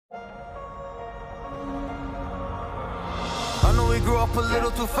I know we grew up a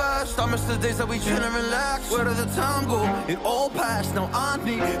little too fast. I miss the days that we chill and relax. Where did the time go? It all passed. Now I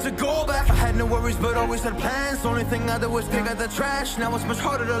need to go back. I had no worries but always had plans. The only thing I did was pick out the trash. Now it's much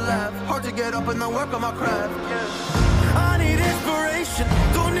harder to laugh, hard to get up and then work on my craft. I need inspiration,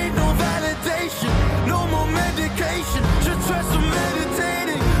 don't need no validation. No more medication, just try some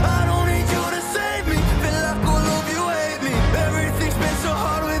meditating. I don't need you to save me, feel like all of you hate me. Everything's been so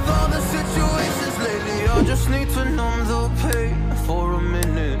hard with all the situations lately. I just need to numb the pain for a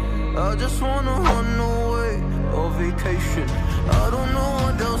minute. I just wanna run away on vacation. I don't know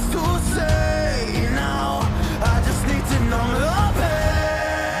what else to say now. I just need to numb the pain.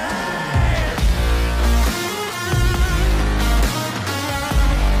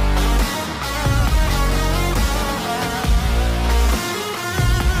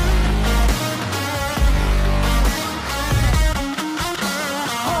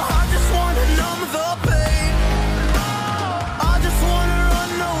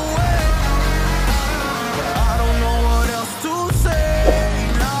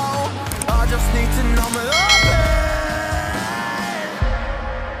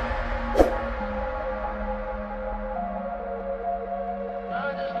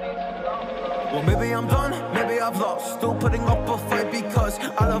 Well, maybe I'm done, maybe I've lost. Still putting up a fight because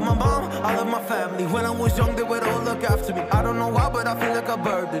I love my mom, I love my family. When I was young, they would all look after me. I don't know why, but I feel like a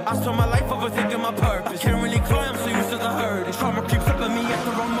burden. I spent my life overthinking my purpose. I can't really cry, I'm so used to the hurt. Trauma keeps up at me at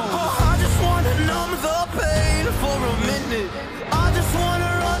the wrong moment. Oh, I just wanna numb the pain for a minute. I just wanna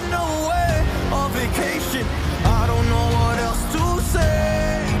run away on vacation. I don't know what else to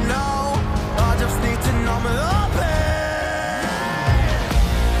say now. I just need to numb the pain.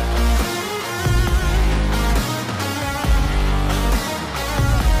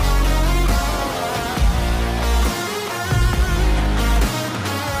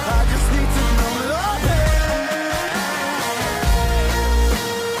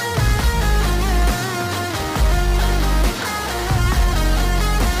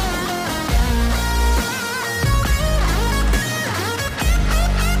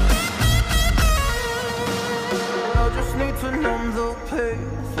 To numb the pain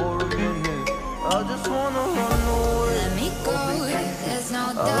for a minute. I just wanna run away. Let me go, there's no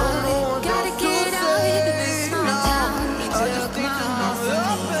doubt. Gotta get out of this small town. You took my heart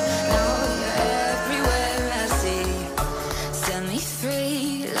from me. Now you're everywhere I see. Set me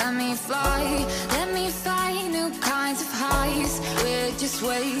free, let me fly. Let me find new kinds of highs. We're just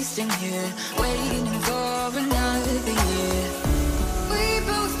wasting here, waiting for another year. We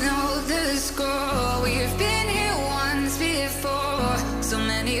both know the score. We've been here once before. So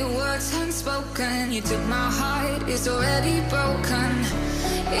many words unspoken. You took my heart, it's already broken.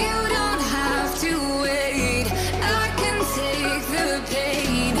 You don't have to wait, I can take the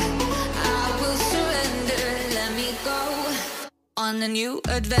pain. I will surrender, let me go on a new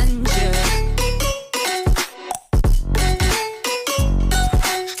adventure.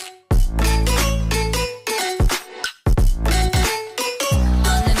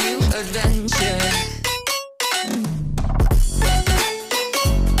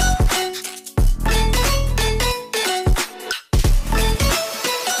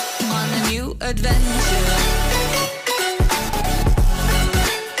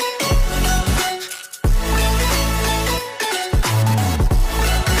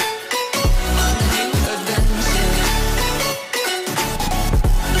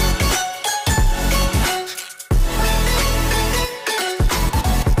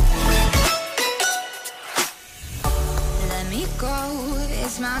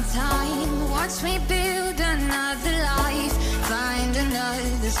 It's my time, watch me build another life. Find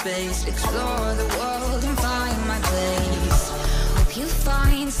another space, explore the world and find my place. Hope you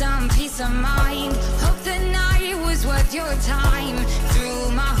find some peace of mind. Hope the night was worth your time.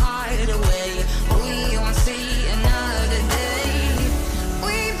 Threw my heart away, we won't see another day.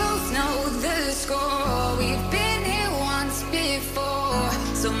 We both know the score, we've been here once before.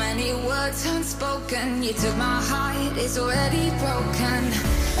 So many words unspoken. You took my heart, it's already broken.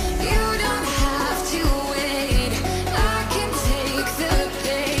 You don't have to wait, I can take the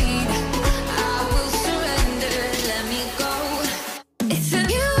pain. I will surrender, let me go. It's a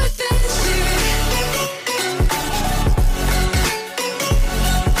new adventure.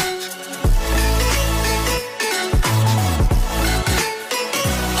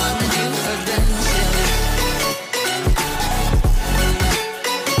 On a new adventure.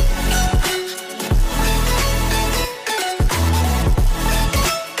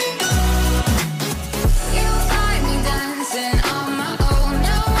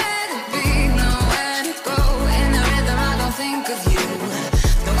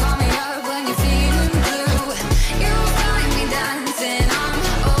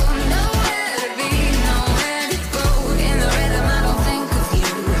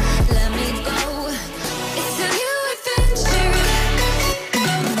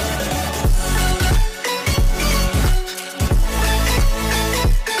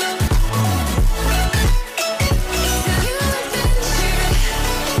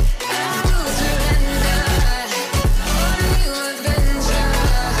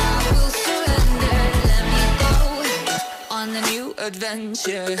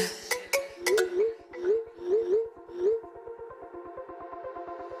 adventure.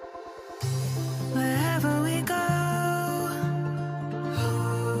 Wherever we go,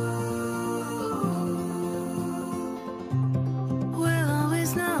 we'll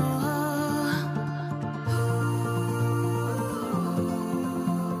always know.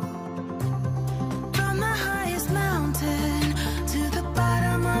 From the highest mountain to the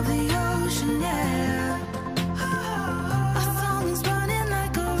bottom of the ocean, yeah. Our song is running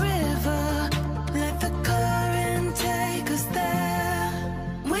like a river. Let the current take us there.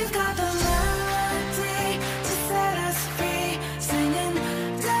 We've got the melody to set us free, singing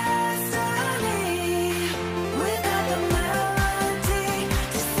destiny. We've got the melody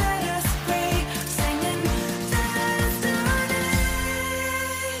to set us free, singing destiny.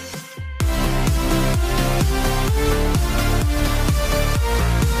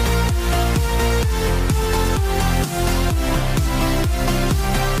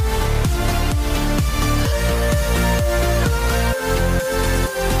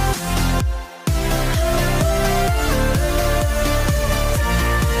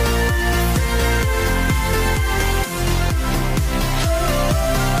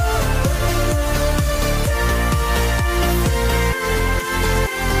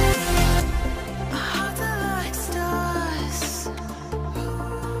 Our hearts are like stars,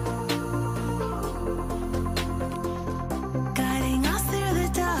 guiding us through the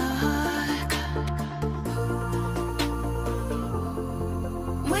dark.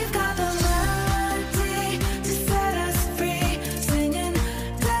 We've got the melody to set us free, singing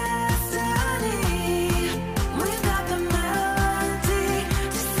destiny. We've got the melody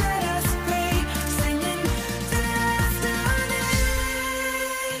to set us free, singing destiny.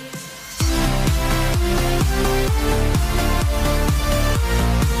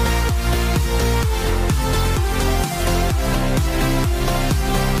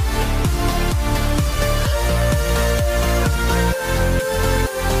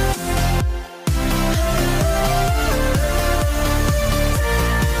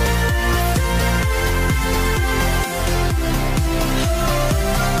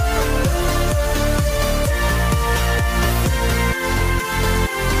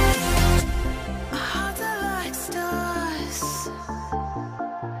 Our hearts are like stars,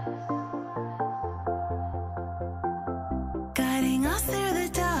 guiding us through the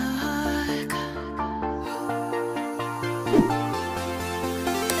dark.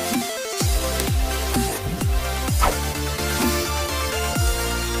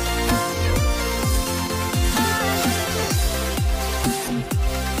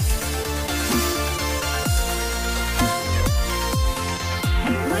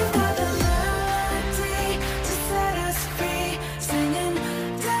 We've got the melody to set us free, singing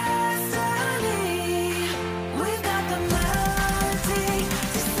destiny. We've got the melody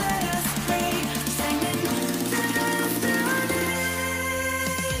to set us free, singing destiny.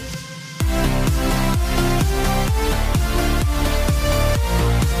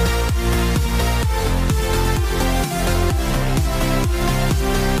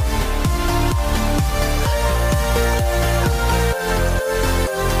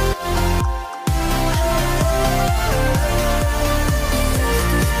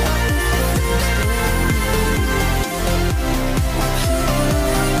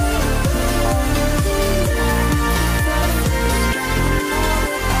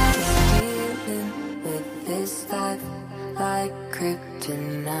 Dealing with this life like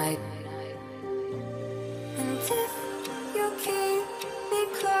kryptonite. And if you keep me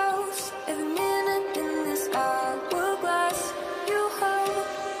close, every minute in this hourglass you hold.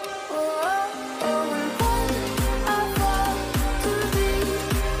 Oh, oh, oh, and when I fall to leave,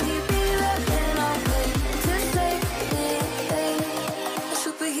 will you be there? Then I'll wait to save me, a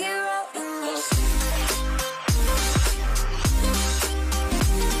superhero in your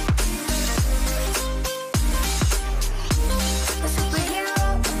a superhero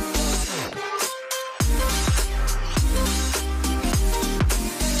in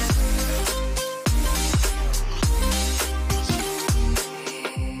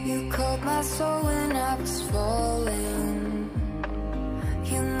you called my soul when I was falling.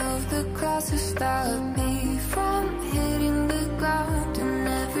 You moved the cross to stop me from hitting the ground.